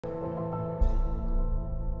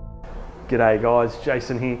G'day guys,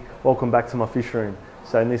 Jason here. Welcome back to my fish room.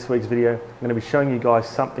 So in this week's video, I'm going to be showing you guys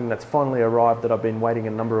something that's finally arrived that I've been waiting a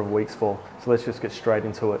number of weeks for. So let's just get straight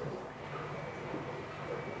into it.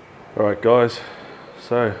 Alright guys,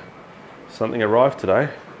 so something arrived today.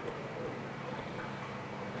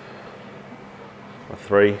 My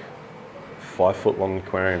 3 5-foot long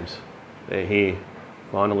aquariums. They're here,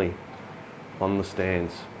 finally, on the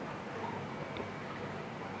stands.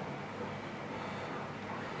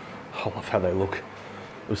 I love how they look.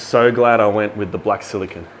 I was so glad I went with the black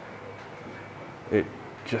silicon. They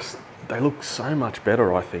look so much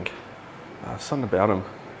better, I think. Something about them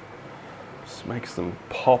just makes them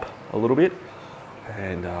pop a little bit,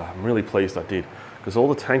 and I'm really pleased I did, because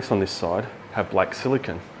all the tanks on this side have black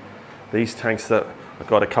silicon. These tanks that I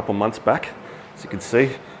got a couple months back, as you can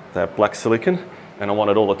see, they have black silicon, and I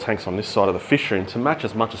wanted all the tanks on this side of the fish room to match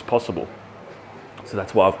as much as possible. So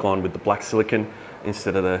that's why I've gone with the black silicon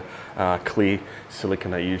instead of the clear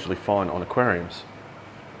silicon they usually find on aquariums.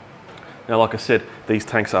 Now, like I said, these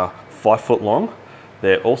tanks are 5 foot long.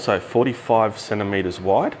 They're also 45 centimeters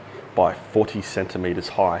wide by 40 centimeters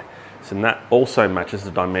high. So that also matches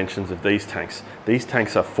the dimensions of these tanks. These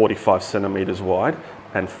tanks are 45 centimeters wide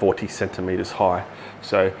and 40 centimeters high.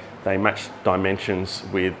 So they match dimensions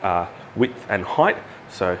with width and height.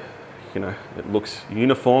 So, you know, it looks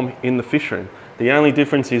uniform in the fish room. The only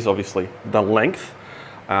difference is obviously the length,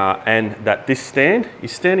 and that this stand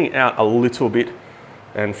is standing out a little bit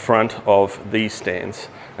in front of these stands.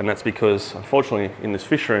 And that's because, unfortunately, in this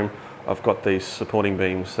fish room, I've got these supporting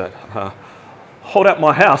beams that hold up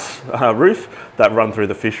my house roof that run through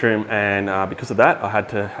the fish room, and because of that, I had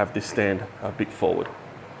to have this stand a bit forward.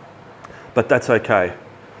 But that's okay.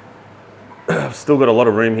 I've still got a lot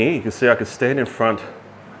of room here. You can see I can stand in front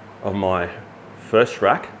of my first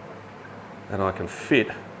rack, and I can fit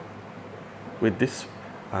with this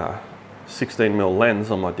 16mm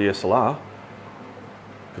lens on my DSLR,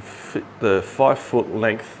 to fit the 5-foot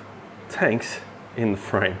length tanks in the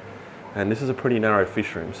frame. And this is a pretty narrow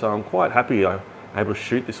fish room, so I'm quite happy I'm able to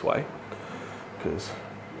shoot this way, because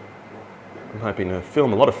I'm hoping to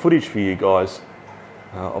film a lot of footage for you guys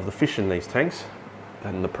of the fish in these tanks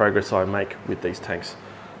and the progress I make with these tanks.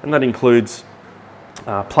 And that includes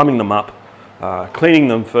plumbing them up, cleaning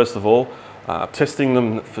them first of all, testing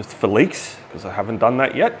them for leaks, because I haven't done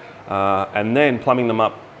that yet, and then plumbing them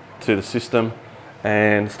up to the system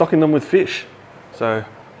and stocking them with fish. So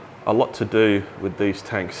a lot to do with these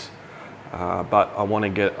tanks, but I want to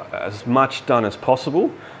get as much done as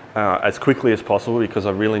possible, as quickly as possible, because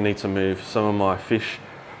I really need to move some of my fish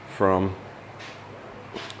from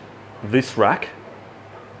this rack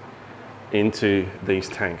into these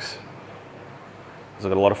tanks, because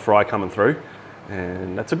I've got a lot of fry coming through,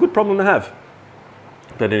 and that's a good problem to have.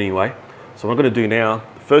 But anyway, so what I'm going to do now,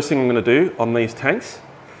 the first thing I'm going to do on these tanks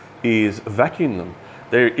is vacuum them.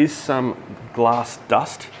 There is some glass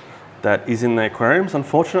dust that is in the aquariums,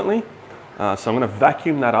 unfortunately. So I'm going to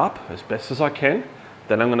vacuum that up as best as I can.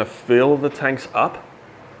 Then I'm going to fill the tanks up,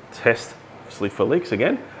 test obviously for leaks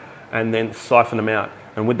again, and then siphon them out.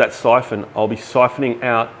 And with that siphon, I'll be siphoning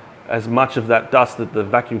out as much of that dust that the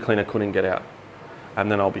vacuum cleaner couldn't get out.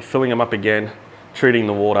 And then I'll be filling them up again, treating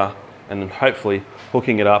the water, and then hopefully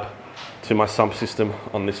hooking it up to my sump system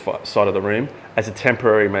on this side of the room as a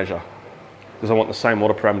temporary measure, because I want the same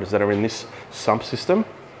water parameters that are in this sump system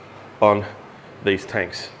on these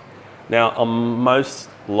tanks. Now, I'm most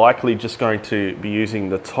likely just going to be using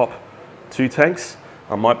the top 2 tanks.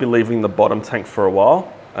 I might be leaving the bottom tank for a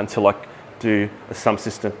while until I do a sump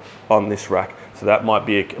system on this rack. So that might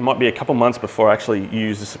be a couple months before I actually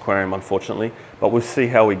use this aquarium, unfortunately, but we'll see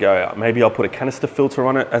how we go. Maybe I'll put a canister filter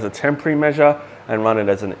on it as a temporary measure and run it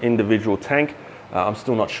as an individual tank. I'm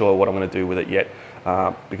still not sure what I'm going to do with it yet,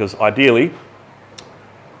 because ideally,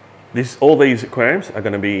 all these aquariums are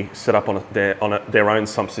going to be set up on their own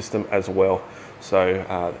sump system as well.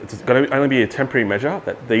 So it's going to only be a temporary measure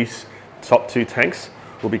that these top 2 tanks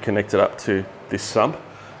will be connected up to this sump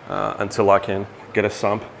until I can get a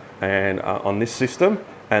sump and on this system,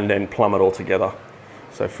 and then plumb it all together.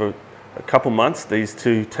 So for a couple months, these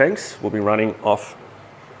 2 tanks will be running off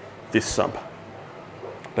this sump.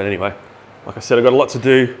 But anyway, like I said, I've got a lot to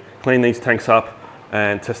do, clean these tanks up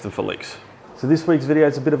and test them for leaks. So this week's video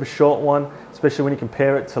is a bit of a short one. especially when you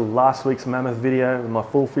compare it to last week's mammoth video, my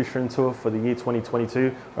full fish room tour for the year 2022,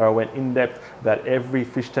 where I went in depth about every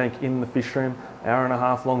fish tank in the fish room.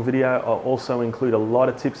 Hour-and-a-half long video. I'll also include a lot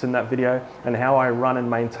of tips in that video and how I run and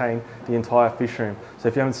maintain the entire fish room. So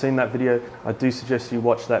if you haven't seen that video, I do suggest you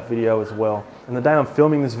watch that video as well. And the day I'm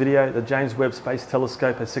filming this video, the James Webb Space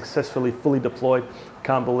Telescope has successfully fully deployed. I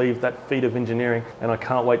can't believe that feat of engineering, and I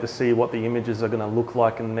can't wait to see what the images are going to look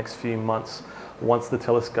like in the next few months once the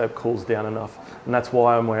telescope cools down enough. And that's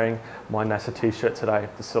why I'm wearing my NASA t-shirt today,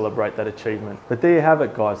 to celebrate that achievement. But there you have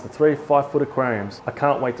it, guys, the 3 5-foot aquariums. I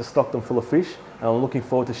can't wait to stock them full of fish, and I'm looking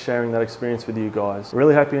forward to sharing that experience with you guys. I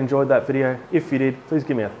really hope you enjoyed that video. If you did, please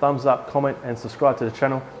give me a thumbs up, comment, and subscribe to the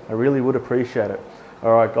channel. I really would appreciate it.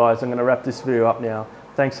 All right, guys, I'm going to wrap this video up now.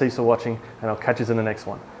 Thanks heaps for watching, and I'll catch you in the next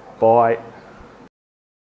one. Bye.